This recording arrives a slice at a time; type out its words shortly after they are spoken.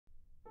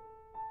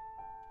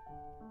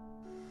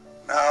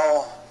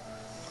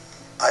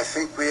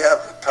think we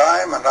have the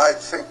time, and I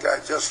think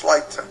I'd just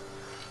like to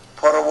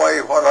put away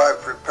what I've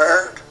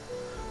prepared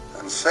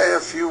and say a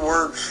few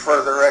words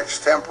further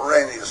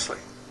extemporaneously.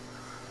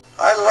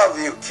 I love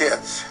you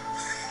kids.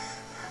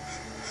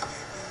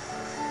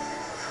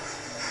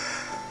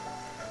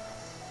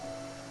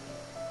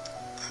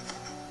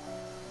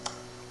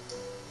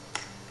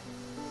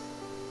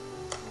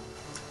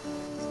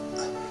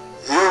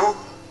 You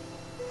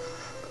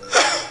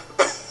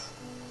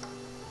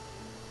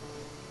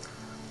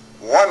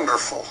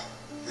wonderful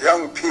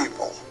young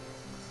people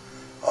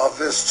of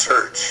this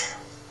church,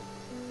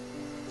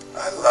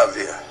 I love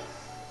you.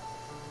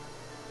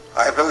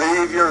 I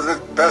believe you're the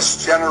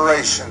best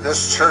generation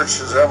this church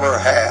has ever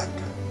had.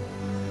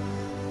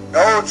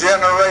 No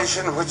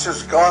generation which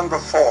has gone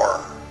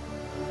before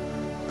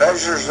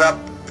measures up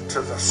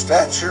to the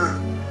stature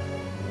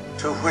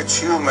to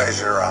which you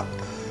measure up.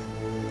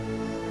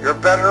 You're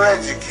better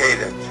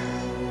educated.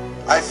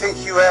 I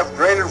think you have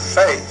greater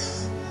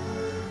faith.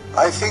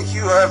 I think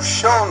you have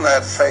shown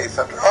that faith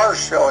and are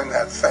showing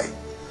that faith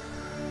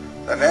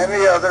than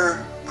any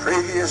other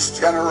previous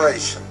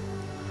generation.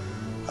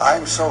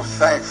 I'm so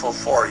thankful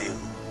for you.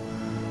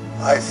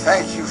 I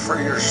thank you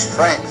for your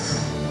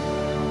strength,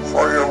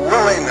 for your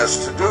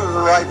willingness to do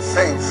the right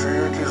thing, for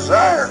your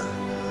desire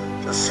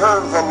to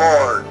serve the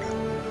Lord,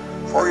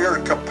 for your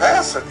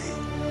capacity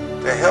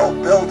to help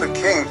build the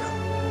kingdom,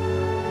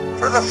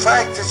 for the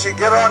fact that you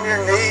get on your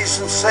knees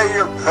and say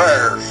your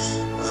prayers,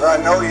 as I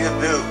know you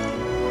do,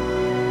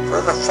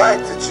 for the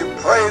fact that you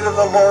pray to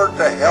the Lord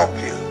to help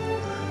you,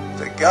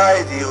 to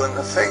guide you in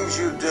the things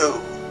you do,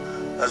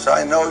 as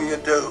I know you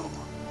do.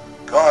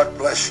 God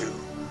bless you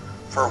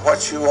for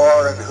what you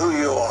are and who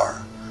you are.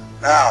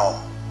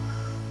 Now,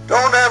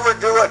 don't ever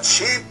do a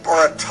cheap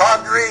or a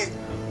tawdry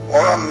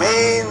or a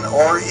mean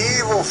or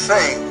evil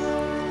thing.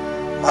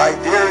 My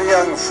dear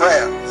young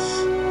friends,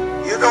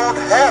 you don't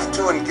have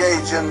to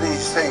engage in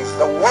these things.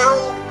 The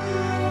world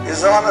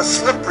is on a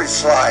slippery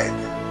slide.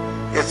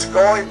 It's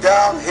going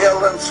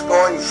downhill and it's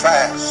going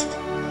fast.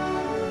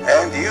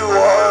 And you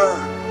are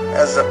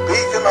as a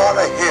beacon on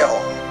a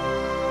hill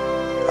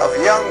of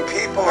young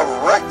people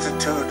of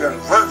rectitude and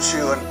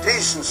virtue and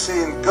decency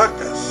and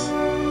goodness.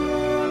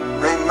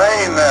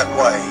 Remain that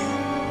way.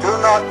 Do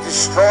not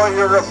destroy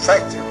your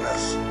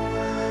effectiveness.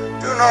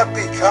 Do not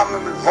become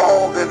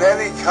involved in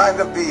any kind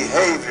of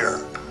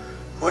behavior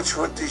which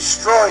would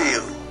destroy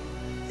you,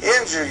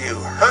 injure you,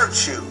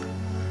 hurt you,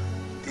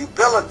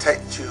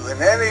 debilitate you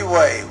in any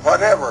way,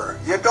 whatever.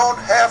 You don't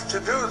have to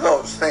do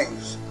those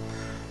things.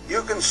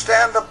 You can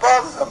stand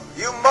above them.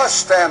 You must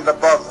stand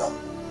above them.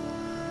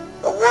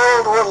 The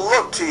world will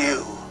look to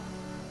you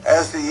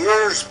as the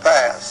years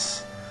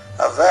pass.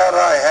 Of that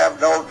I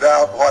have no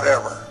doubt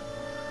whatever.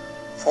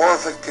 For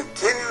if it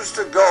continues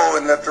to go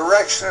in the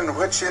direction in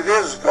which it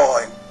is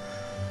going,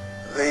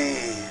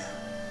 the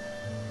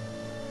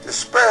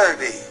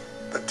disparity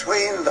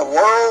between the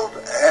world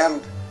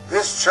and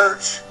this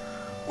church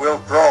will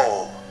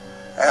grow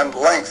and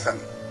lengthen,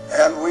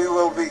 and we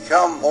will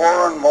become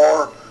more and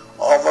more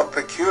of a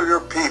peculiar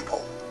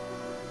people.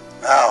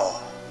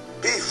 Now,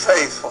 be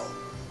faithful.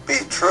 Be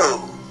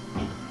true.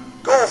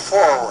 Go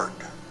forward.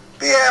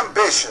 Be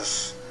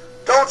ambitious.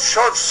 Don't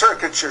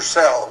short-circuit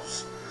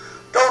yourselves.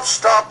 Don't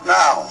stop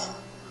now.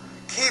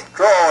 Keep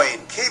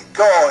growing. Keep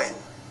going.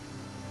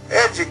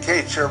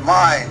 Educate your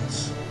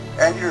minds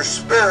and your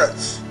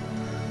spirits,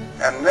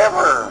 and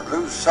never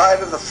lose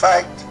sight of the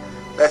fact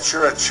that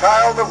you're a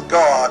child of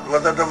God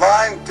with a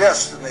divine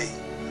destiny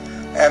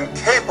and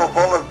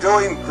capable of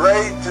doing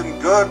great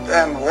and good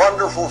and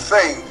wonderful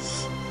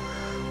things.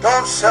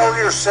 Don't sell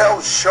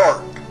yourselves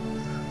short.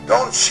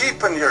 Don't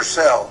cheapen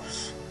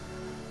yourselves.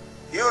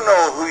 You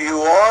know who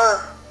you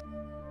are.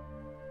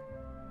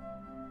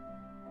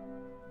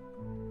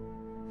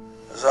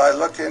 As I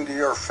look into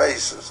your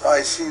faces,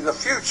 I see the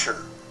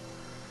future.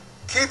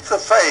 Keep the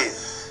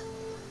faith.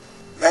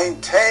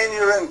 Maintain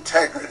your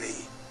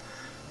integrity.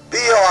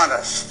 Be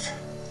honest.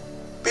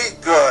 Be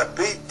good.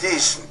 Be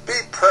decent. Be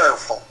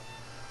prayerful.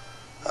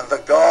 And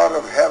the God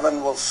of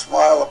heaven will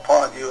smile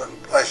upon you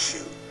and bless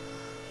you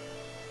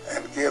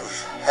and give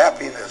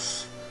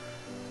happiness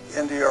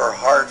into your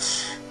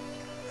hearts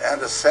and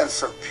a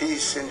sense of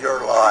peace in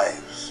your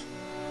lives.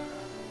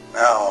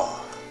 Now,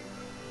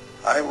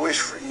 I wish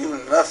for you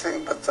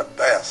nothing but the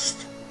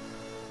best.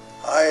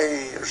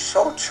 You're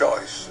so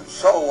choice and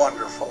so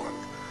wonderful, and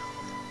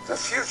the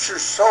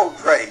future's so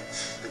great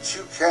that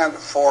you can't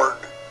afford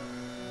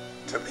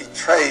to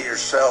betray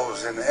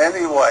yourselves in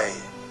any way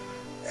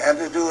and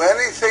to do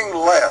anything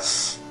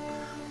less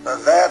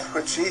than that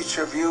which each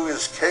of you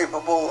is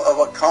capable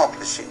of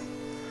accomplishing.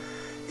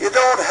 You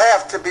don't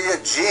have to be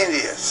a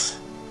genius.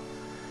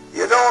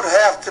 You don't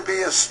have to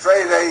be a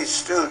straight-A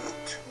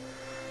student.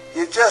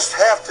 You just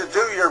have to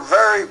do your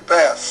very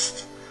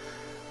best.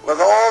 With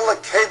all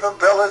the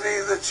capability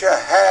that you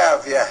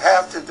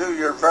have to do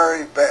your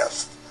very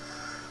best.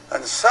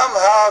 And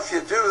somehow if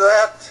you do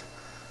that,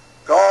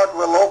 God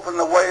will open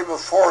the way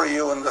before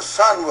you and the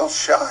sun will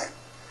shine.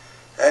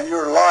 And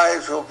your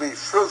lives will be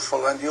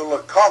fruitful and you'll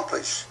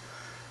accomplish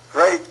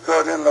great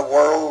good in the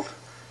world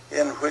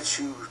in which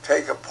you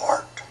take a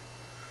part.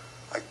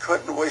 I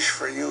couldn't wish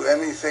for you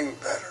anything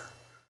better.